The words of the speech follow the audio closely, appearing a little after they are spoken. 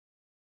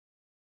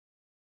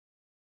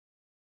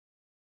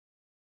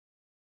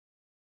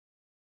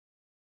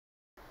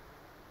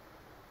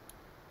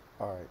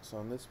Alright, so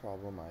in this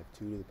problem I have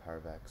 2 to the power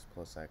of x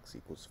plus x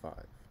equals 5.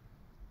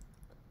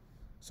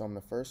 So I'm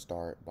going to first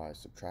start by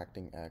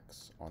subtracting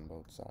x on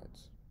both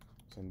sides.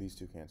 So these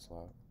two cancel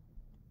out,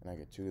 and I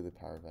get 2 to the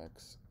power of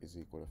x is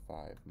equal to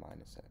 5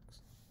 minus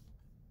x.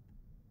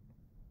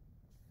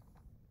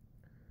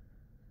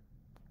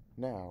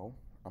 Now,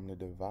 I'm going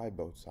to divide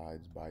both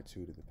sides by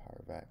 2 to the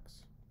power of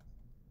x.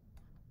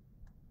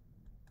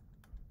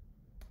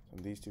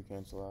 So these two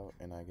cancel out,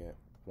 and I get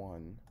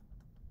 1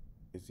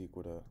 is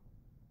equal to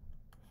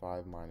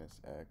 5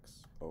 minus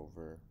x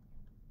over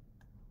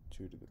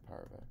 2 to the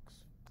power of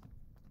x.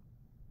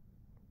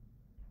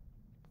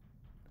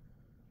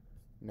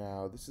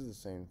 Now, this is the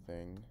same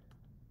thing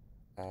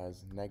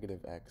as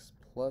negative x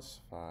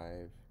plus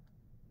 5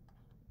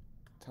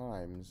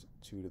 times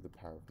 2 to the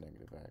power of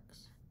negative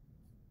x.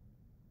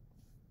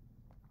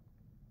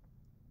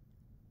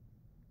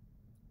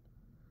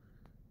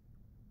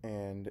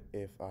 And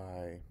if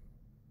I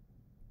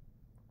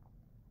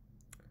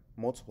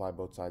multiply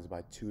both sides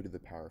by 2 to the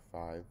power of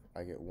 5,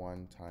 I get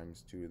 1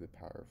 times 2 to the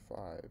power of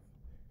 5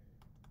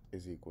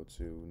 is equal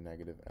to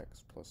negative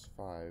x plus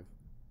 5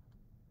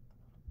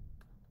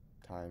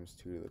 times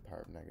 2 to the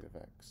power of negative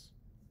x.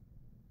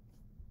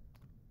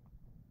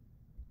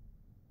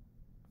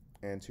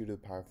 And 2 to the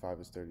power of 5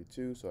 is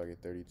 32, so I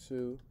get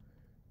 32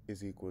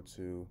 is equal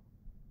to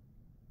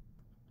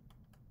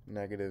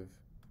negative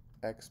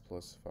x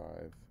plus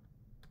 5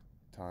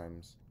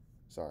 times,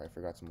 sorry, I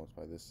forgot to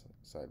multiply this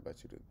side by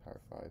 2 to the power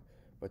of 5,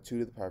 but 2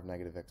 to the power of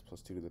negative x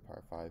plus 2 to the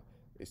power of 5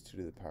 is 2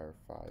 to the power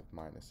of 5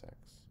 minus x.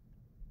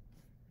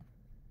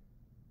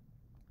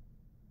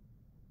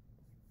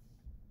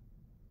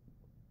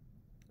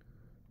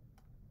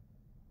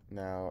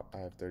 Now I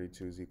have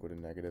 32 is equal to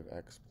negative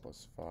x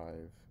plus 5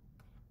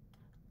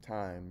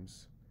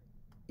 times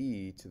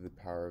e to the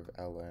power of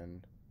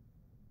ln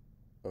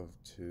of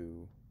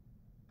 2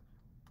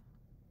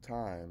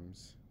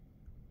 times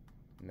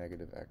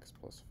negative x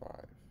plus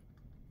 5.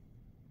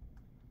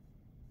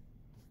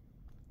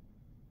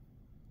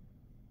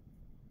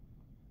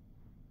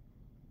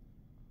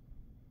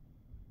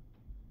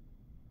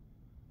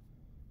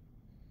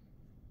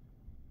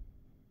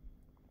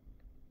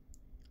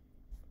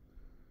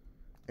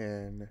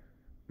 And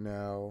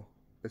now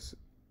this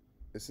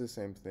is the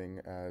same thing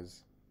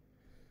as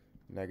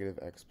negative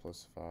x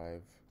plus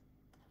 5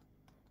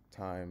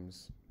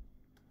 times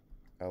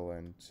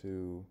ln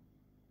 2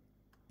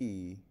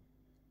 e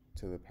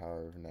to the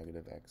power of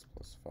negative x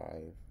plus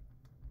 5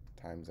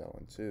 times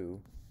ln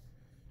 2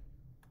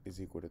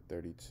 is equal to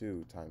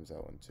 32 times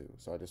ln 2.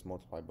 So I just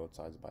multiply both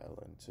sides by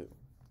ln 2.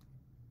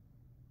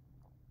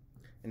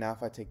 And now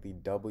if I take the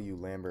W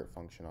Lambert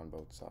function on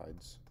both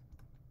sides,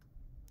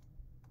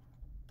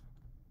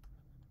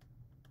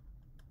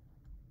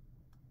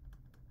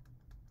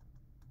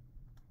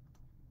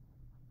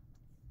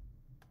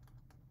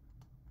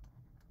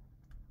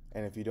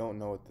 and if you don't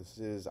know what this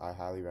is, I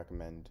highly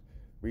recommend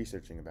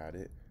researching about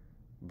it.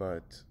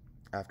 But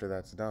after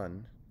that's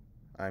done,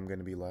 I'm going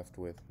to be left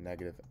with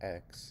negative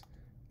x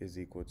is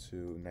equal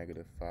to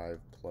negative 5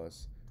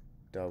 plus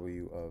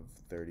w of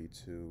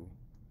 32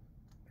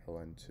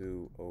 ln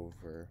 2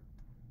 over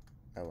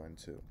ln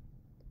 2.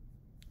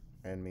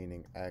 And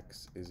meaning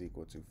x is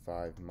equal to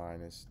 5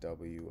 minus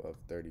w of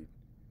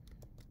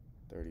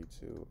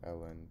 32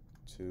 ln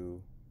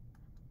 2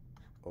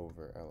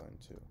 over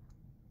ln 2.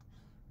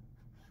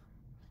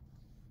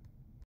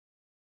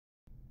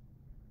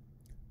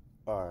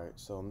 Alright,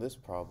 so in this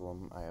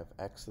problem, I have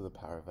x to the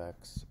power of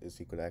x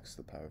is equal to x to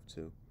the power of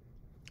 2.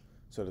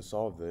 So to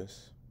solve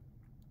this,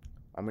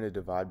 I'm going to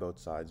divide both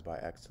sides by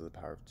x to the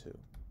power of 2.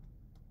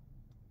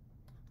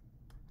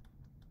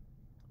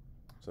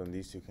 So then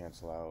these two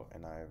cancel out,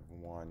 and I have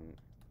 1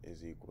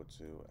 is equal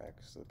to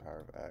x to the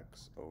power of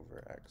x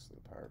over x to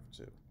the power of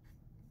 2.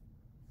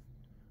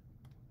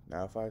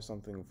 Now if I have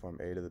something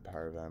from a to the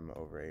power of m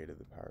over a to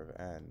the power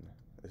of n,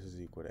 this is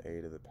equal to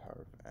a to the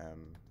power of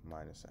m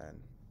minus n.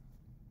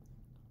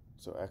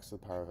 So x to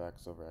the power of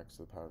x over x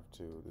to the power of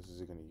 2, this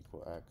is going to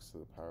equal x to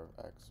the power of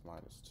x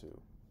minus 2.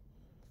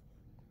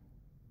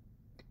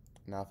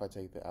 Now if I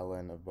take the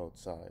ln of both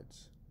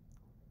sides,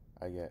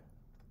 I get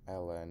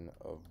ln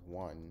of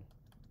 1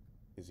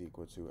 is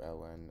equal to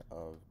ln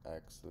of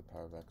x to the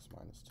power of x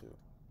minus 2.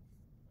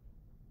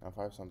 Now if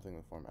I have something in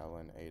the form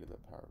ln a to the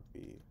power of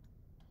b,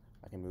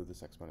 I can move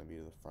this exponent b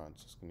to the front,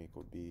 so it's going to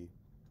equal b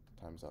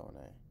times ln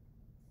a.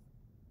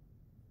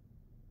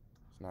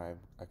 So now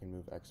I can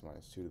move x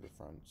minus 2 to the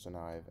front, so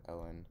now I have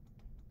ln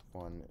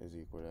 1 is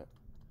equal to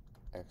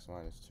x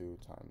minus 2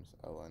 times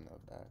ln of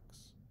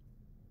x.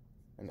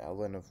 And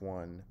ln of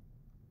 1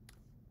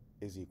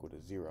 is equal to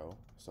 0,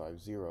 so I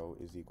have 0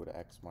 is equal to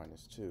x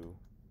minus 2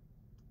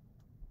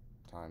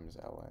 times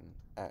ln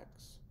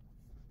x.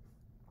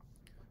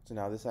 So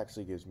now this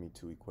actually gives me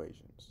two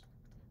equations.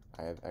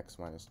 I have x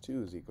minus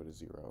 2 is equal to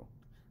 0,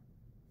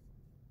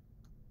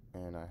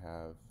 and I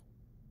have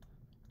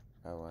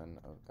ln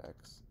of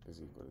x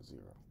is equal to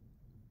 0.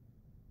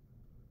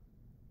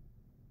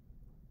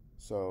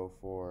 So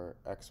for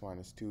x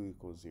minus 2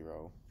 equals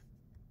 0,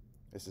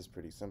 This is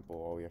pretty simple.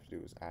 All we have to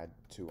do is add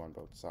 2 on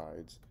both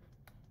sides,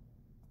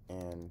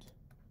 and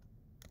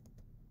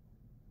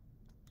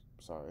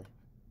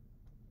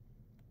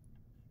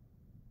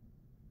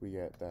we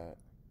get that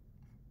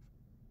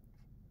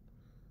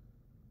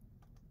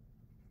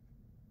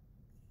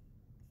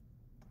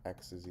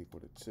x is equal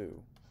to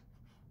 2.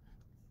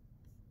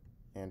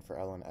 And for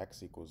ln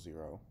x equals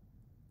 0,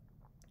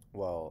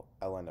 well,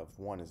 ln of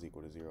 1 is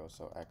equal to 0,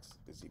 so x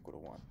is equal to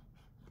 1.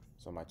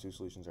 So my two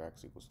solutions are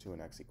x equals 2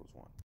 and x equals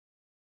 1.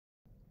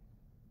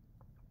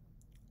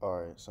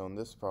 Alright, so in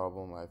this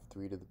problem, I have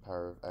 3 to the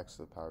power of x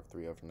to the power of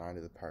 3 over 9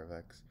 to the power of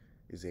x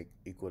is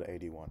equal to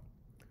 81.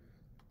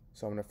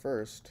 So I'm going to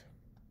first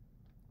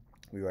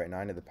rewrite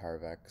 9 to the power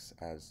of x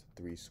as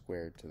 3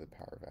 squared to the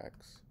power of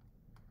x,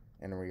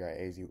 and then rewrite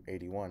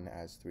 81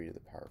 as 3 to the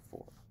power of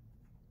 4.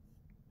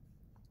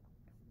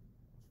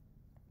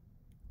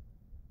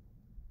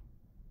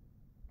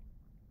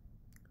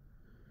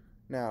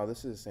 Now,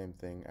 this is the same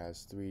thing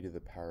as 3 to the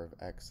power of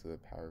x to the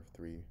power of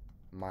 3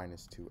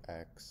 minus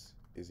 2x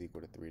is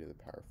equal to 3 to the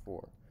power of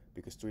 4,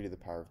 because 3 to the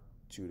power of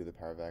 2 to the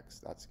power of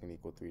x, that's going to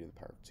equal 3 to the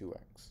power of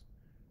 2x.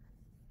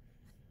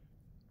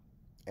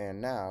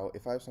 And now,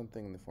 if I have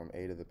something in the form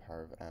a to the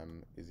power of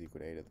m is equal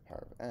to a to the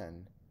power of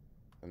n,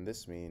 then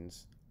this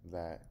means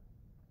that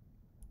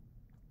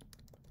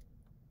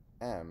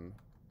m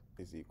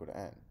is equal to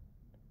n.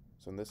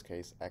 So in this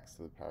case, x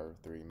to the power of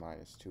 3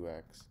 minus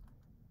 2x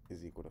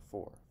is equal to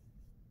 4,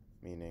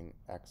 meaning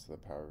x to the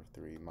power of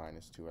 3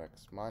 minus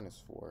 2x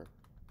minus 4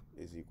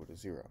 is equal to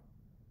 0.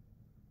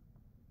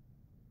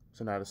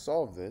 So now to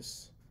solve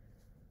this,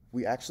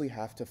 we actually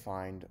have to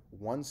find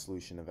one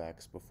solution of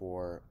x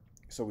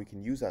so we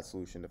can use that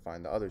solution to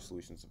find the other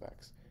solutions of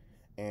x.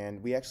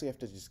 And we actually have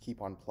to just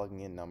keep on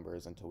plugging in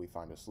numbers until we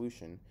find a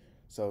solution.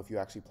 So if you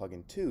actually plug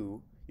in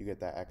 2, you get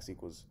that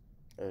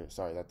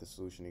that the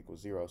solution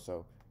equals 0.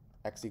 So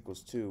x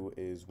equals 2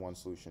 is one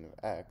solution of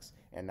x.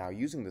 And now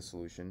using the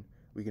solution,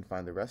 we can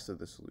find the rest of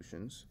the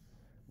solutions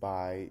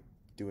by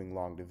doing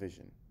long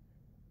division.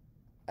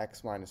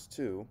 X minus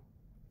 2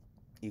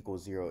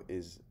 equals 0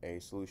 is a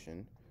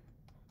solution,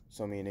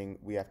 so meaning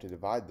we have to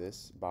divide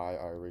this by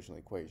our original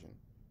equation.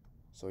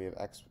 So we have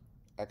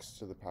x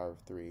to the power of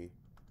 3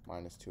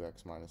 minus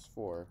 2x minus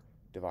 4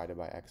 divided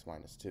by x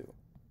minus 2.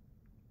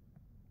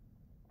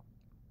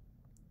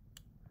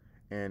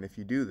 And if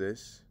you do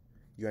this,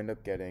 you end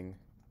up getting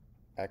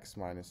x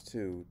minus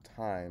 2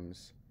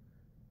 times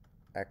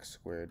x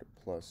squared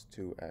plus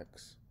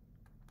 2x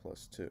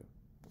plus 2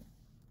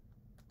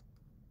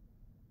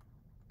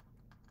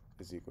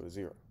 is equal to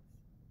 0.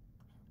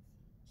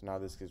 So now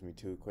this gives me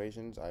two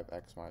equations. I have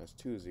x minus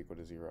 2 is equal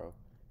to 0,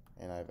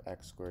 and I have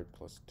x squared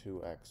plus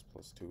 2x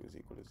plus 2 is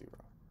equal to 0.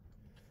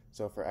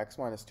 So for x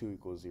minus 2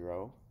 equals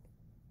 0,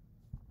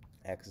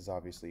 x is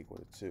obviously equal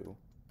to 2.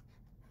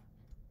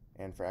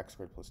 And for x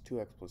squared plus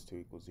 2x plus 2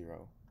 equals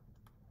 0,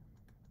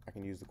 I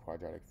can use the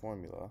quadratic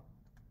formula.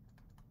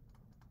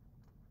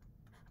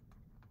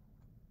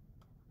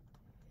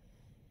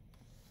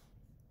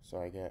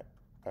 So I get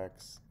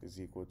x is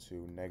equal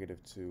to negative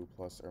 2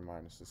 plus or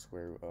minus the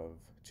square root of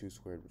 2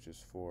 squared, which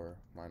is 4,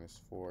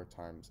 minus 4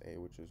 times a,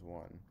 which is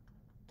 1,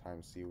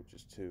 times c, which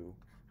is 2,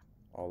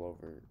 all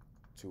over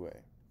 2a.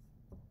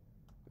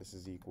 This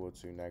is equal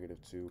to negative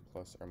 2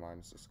 plus or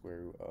minus the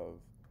square root of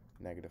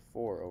negative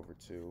 4 over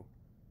 2,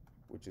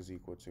 which is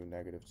equal to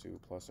negative 2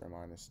 plus or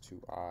minus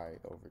 2i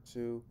over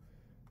 2,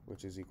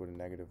 which is equal to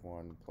negative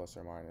 1 plus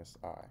or minus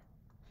I.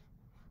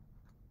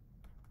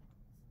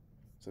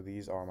 So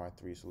these are my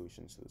three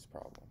solutions to this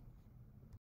problem.